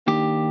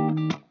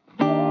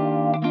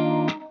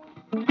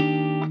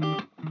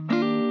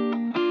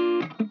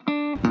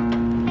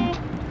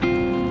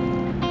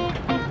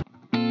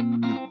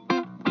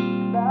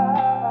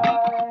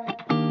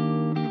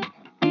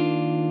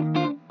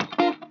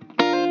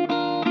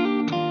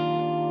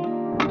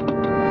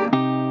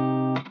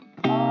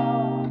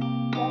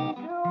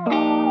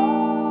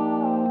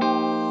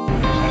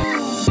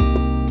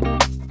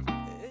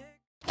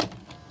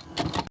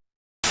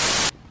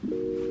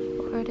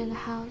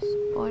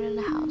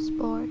house,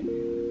 bored.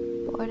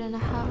 Bored in a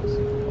house,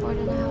 bored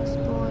in a house,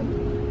 bored.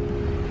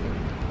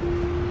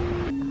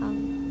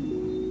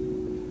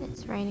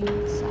 It's raining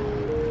outside.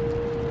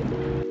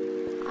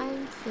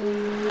 I'm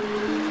feeling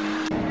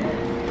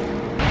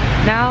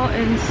now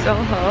in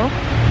Soho,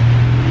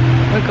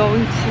 we're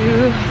going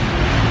to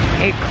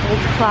a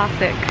cult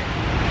classic,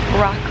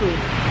 Raku.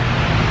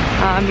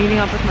 I'm meeting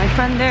up with my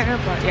friend there,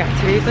 but yeah,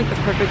 today's like the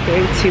perfect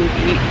day to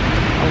eat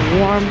a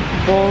warm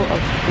bowl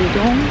of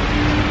udon.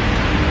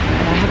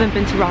 And I haven't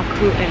been to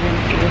Raku in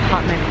a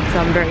hot minute, so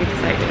I'm very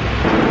excited.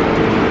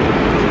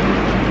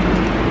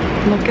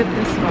 Look at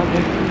this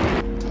weather.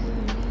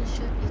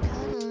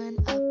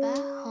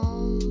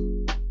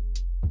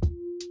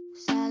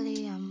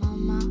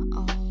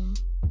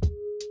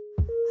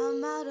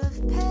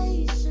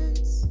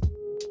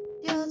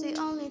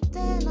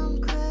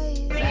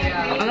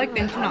 I like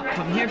things to not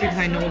come here because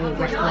I know the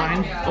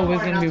line's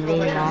always going to be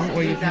really long,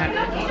 or you can't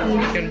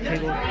get a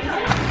table.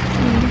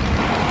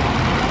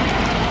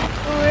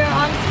 So we're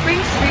on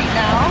Spring Street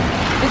now.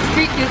 This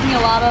street gives me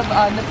a lot of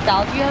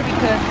nostalgia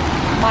because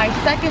my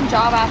second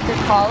job after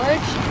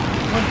college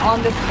was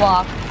on this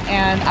block,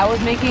 and I was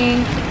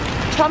making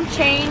chump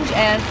change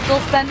and still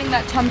spending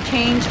that chump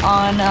change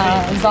on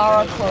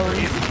Zara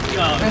clothes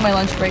during my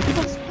lunch break.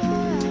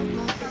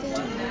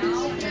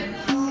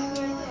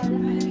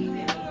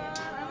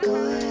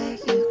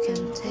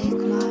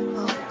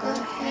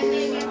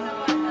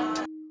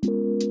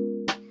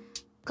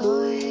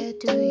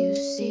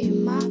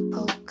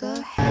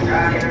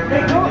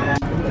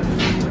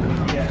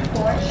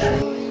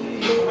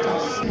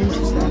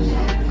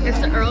 It's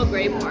the Earl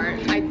Grey part,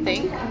 I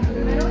think,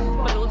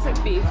 but it looks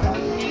like beef.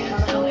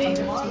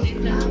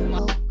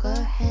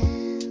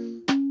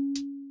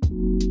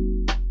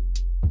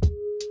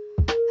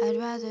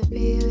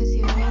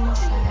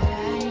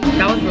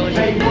 That was really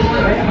good.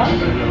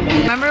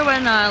 Remember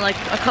when like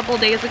a couple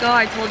days ago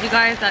I told you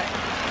guys that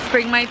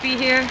spring might be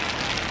here?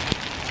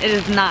 It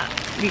is not.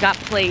 We got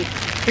played.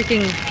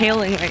 Freaking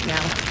hailing right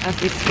now as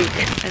we speak.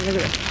 And look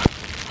at this.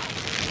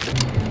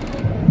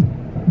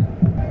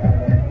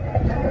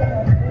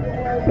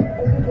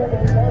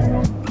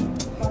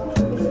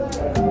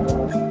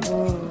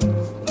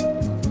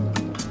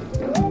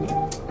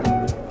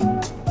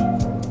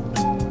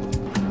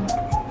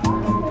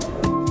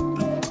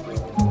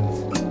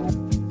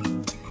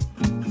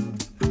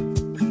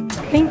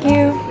 Thank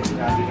you.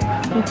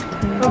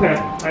 Okay.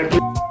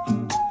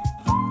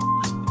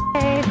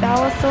 Hey, that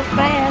was so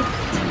fast.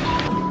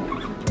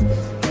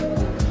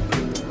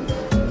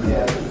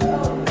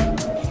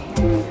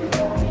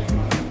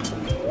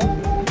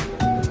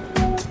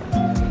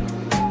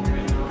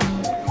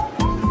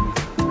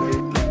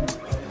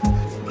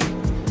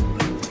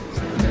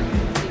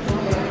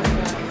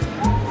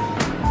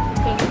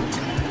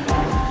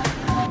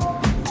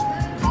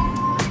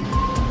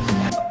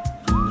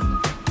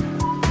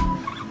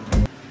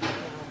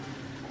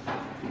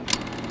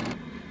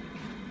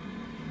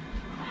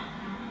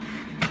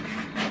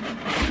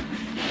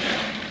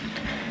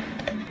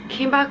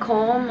 Came back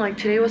home, like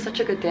today was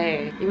such a good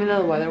day. Even though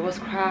the weather was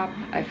crap,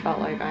 I felt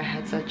like I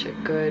had such a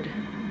good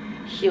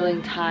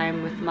healing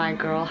time with my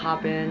girl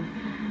Habin.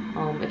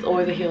 It's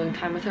always a healing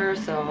time with her,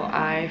 so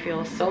I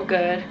feel so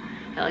good.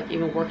 I like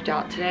even worked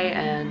out today,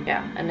 and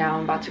yeah, and now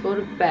I'm about to go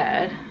to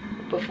bed.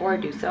 Before I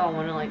do so, I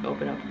want to like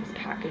open up this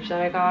package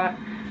that I got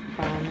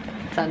from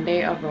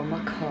Sunday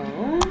Aroma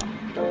Co.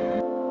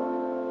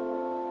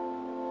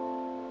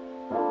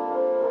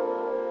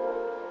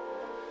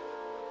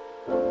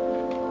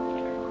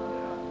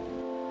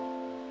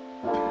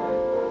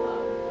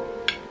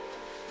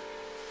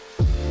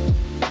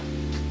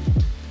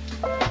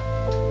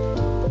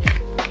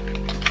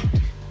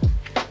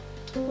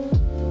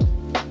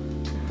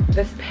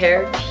 This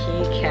pear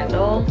tea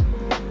candle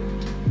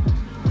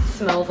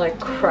smells like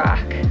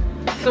crack. It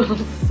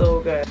smells so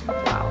good.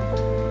 Wow.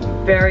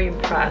 Very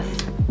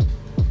impressed.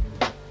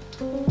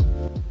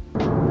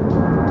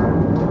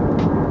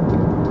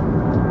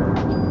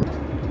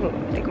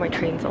 I think my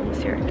train's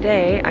almost here.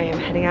 Today I am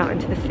heading out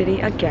into the city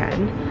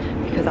again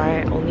because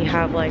I only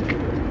have like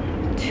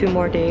 2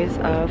 more days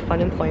of fun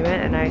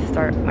employment and I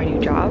start my new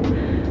job.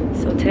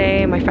 So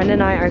today my friend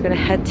and I are gonna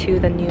head to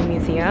the new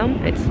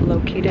museum. It's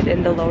located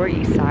in the Lower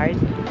East Side.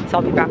 So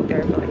I'll be back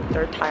there for like the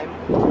 3rd time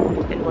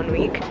in 1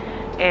 week.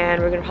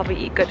 And we're gonna probably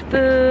eat good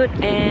food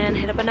and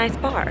hit up a nice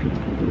bar.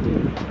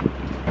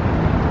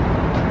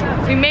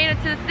 We made it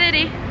to the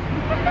city.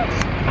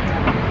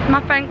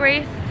 My friend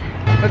Grace.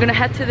 We're gonna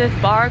head to this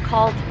bar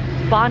called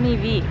Bonnie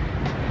V.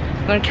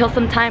 We're gonna kill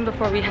some time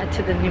before we head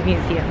to the new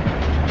museum.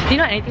 Do you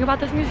know anything about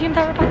this museum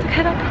that we're about to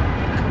head up?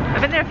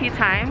 I've been there a few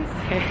times,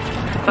 okay,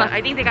 but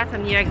I think they got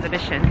some new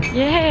exhibition.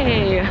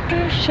 Yay!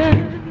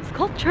 Fashion,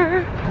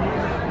 culture.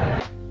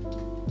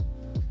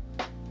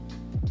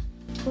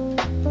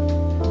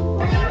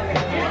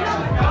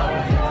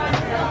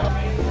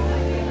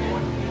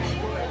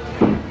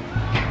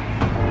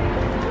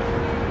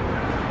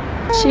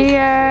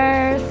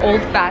 Cheers!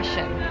 Old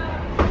fashioned.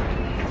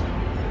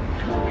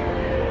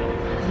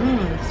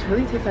 This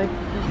really tastes like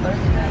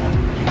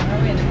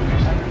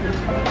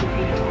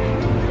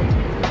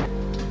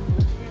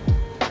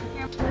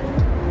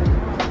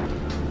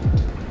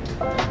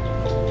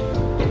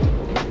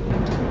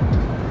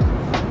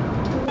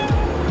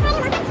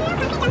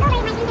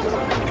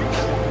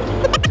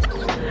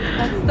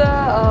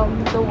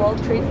the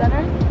World Trade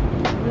Center,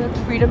 the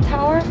Freedom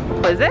Tower.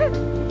 Was it?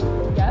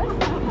 Yes.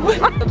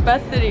 The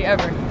best city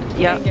ever.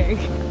 Yeah.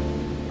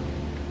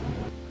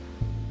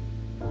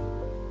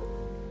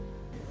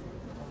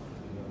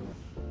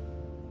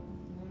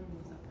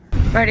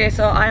 Alrighty,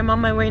 so I'm on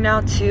my way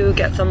now to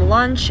get some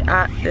lunch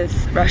at this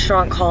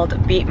restaurant called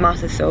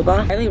mazesoba.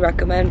 I highly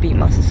recommend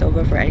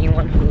mazesoba for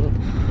anyone who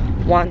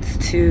wants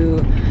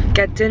to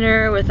get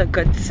dinner with a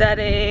good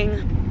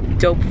setting,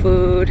 dope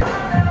food.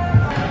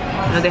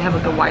 You know, they have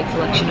like a wide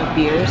selection of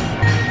beers.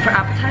 For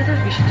appetizers,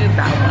 we should do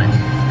that one.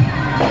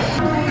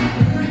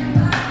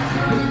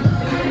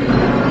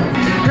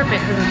 It's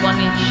perfect because it's 1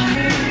 inch.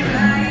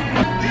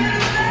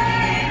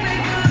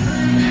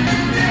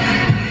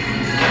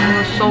 Oh,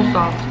 it's so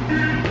soft.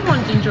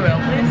 One ginger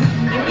ale, please.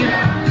 Thank you.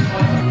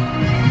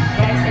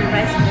 There's some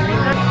rice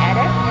vinegar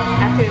added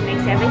after you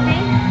mix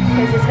everything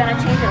because it's gonna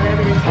change a little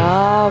bit of taste.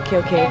 Oh,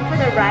 okay. And for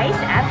the rice,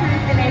 after you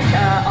finish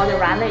all the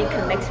ramen, you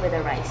can mix with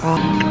the rice.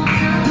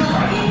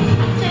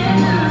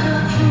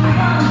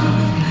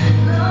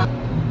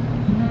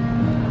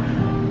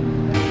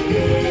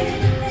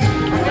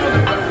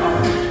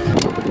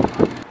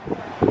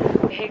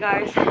 Hey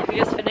guys, we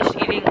just finished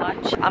eating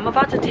lunch. I'm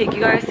about to take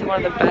you guys to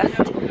one of the best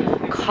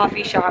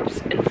coffee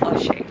shops in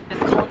Flushing.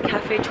 It's called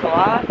Cafe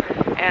Joie,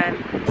 and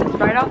it's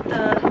right off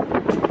the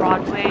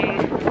Broadway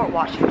Fort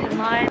Washington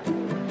line.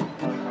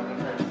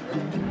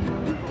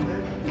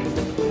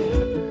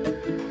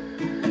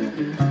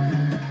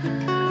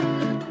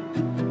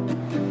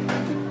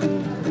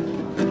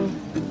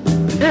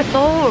 It's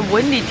so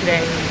windy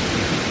today.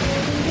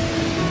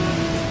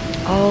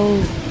 Oh,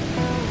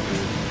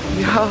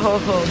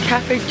 yo,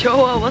 Cafe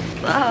Joie,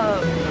 what's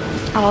up?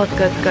 Oh, it's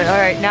good, it's good. All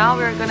right, now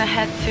we're gonna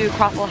head to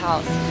Croffle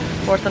House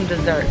for some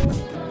dessert.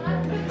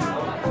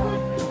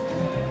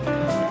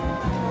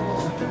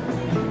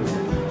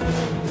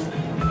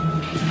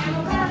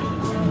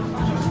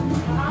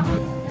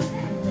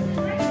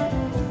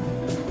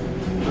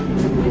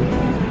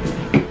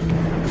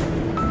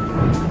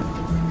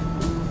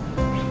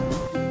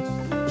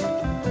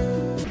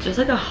 Just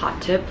like a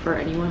hot tip for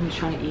anyone who's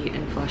trying to eat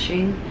in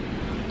Flushing,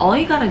 all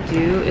you gotta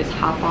do is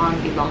hop on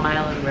the Long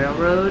Island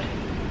Railroad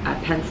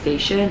at Penn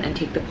Station and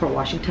take the Port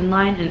Washington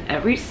line, and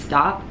every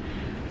stop,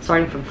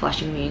 starting from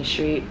Flushing Main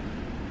Street,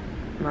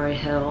 Murray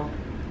Hill,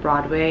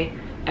 Broadway,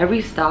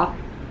 every stop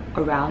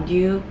around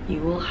you, you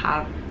will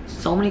have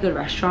so many good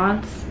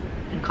restaurants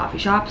and coffee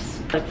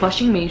shops. Like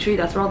Flushing Main Street,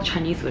 that's where all the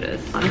Chinese food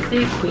is.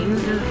 Honestly,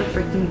 Queens is the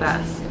freaking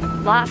best.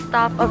 Last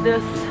stop of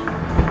this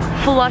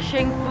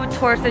Flushing food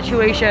tour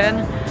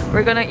situation,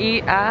 we're gonna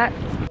eat at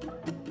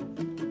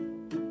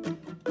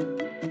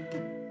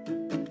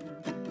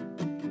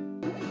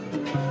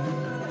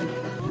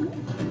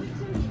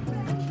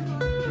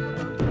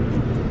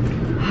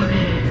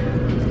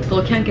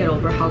still can't get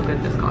over how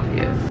good this coffee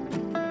is.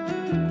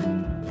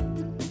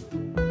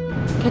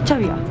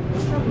 케첩이야.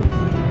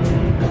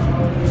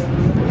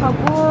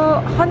 하고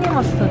허니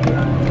머스터드야.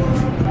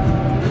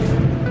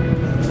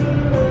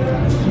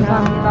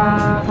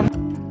 감사합니다.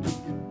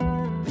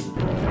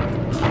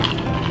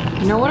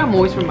 You know what I'm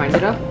always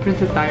reminded of?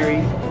 Princess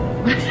Diaries.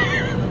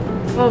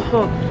 Oh,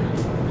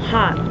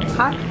 hot.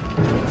 Hot?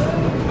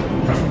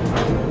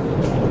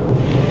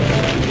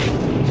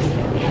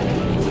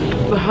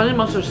 The honey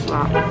mustard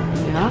slap.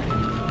 Yeah?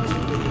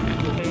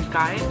 Okay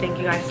guys, thank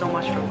you guys so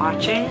much for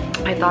watching.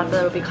 I thought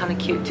that it would be kind of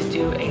cute to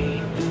do a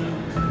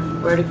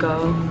where to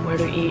go, where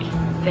to eat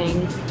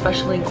thing,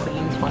 especially in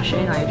Queens,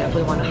 Flushing. I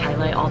definitely want to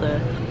highlight all the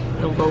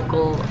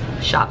local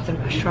shops and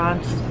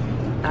restaurants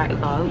that I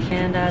love.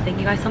 And thank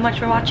you guys so much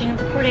for watching and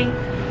supporting.